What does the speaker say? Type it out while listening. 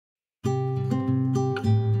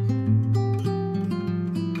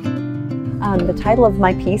The title of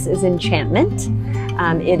my piece is Enchantment.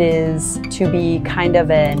 It is to be kind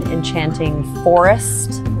of an enchanting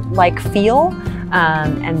forest-like feel,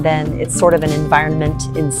 and then it's sort of an environment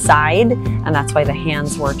inside, and that's why the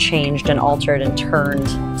hands were changed and altered and turned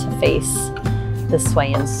to face this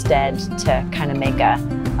way instead, to kind of make a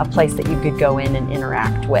place that you could go in and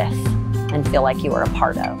interact with and feel like you were a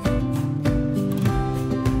part of.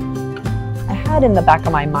 I had in the back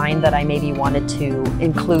of my mind that I maybe wanted to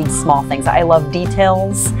include small things. I love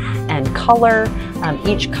details and color.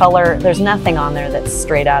 Each color, there's nothing on there that's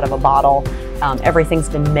straight out of a bottle. Everything's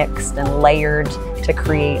been mixed and layered to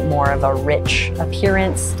create more of a rich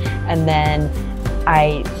appearance. And then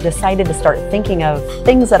I decided to start thinking of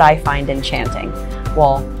things that I find enchanting.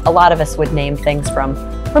 Well, a lot of us would name things from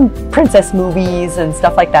princess movies and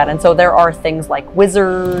stuff like that. And so there are things like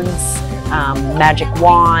wizards, magic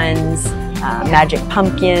wands, magic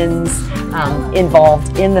pumpkins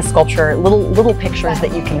involved in the sculpture, little pictures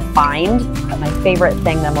that you can find. But my favorite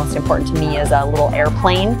thing, the most important to me, is a little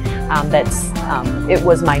airplane. It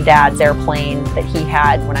was my dad's airplane that he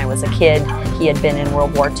had when I was a kid. He had been in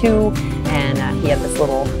World War II, and he had this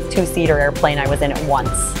little two-seater airplane. I was in it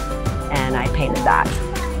once, and I painted that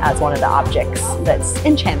as one of the objects that's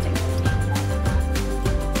enchanting.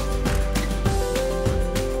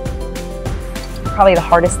 Probably the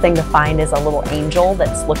hardest thing to find is a little angel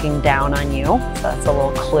that's looking down on you. So that's a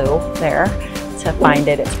little clue there to find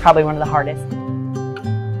it. It's probably one of the hardest.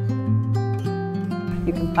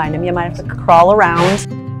 You can find them. You might have to crawl around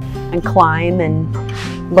and climb and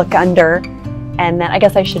look under. And then I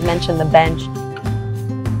guess I should mention the bench.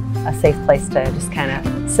 A safe place to just kind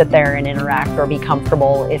of sit there and interact or be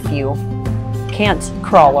comfortable if you can't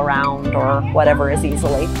crawl around or whatever as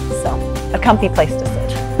easily. So a comfy place to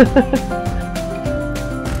sit.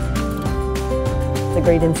 It's a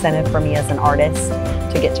great incentive for me as an artist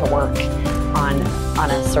to get to work on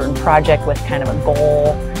a certain project with kind of a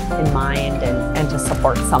goal in mind, and to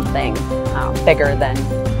support something bigger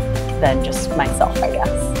than just myself, I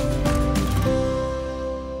guess.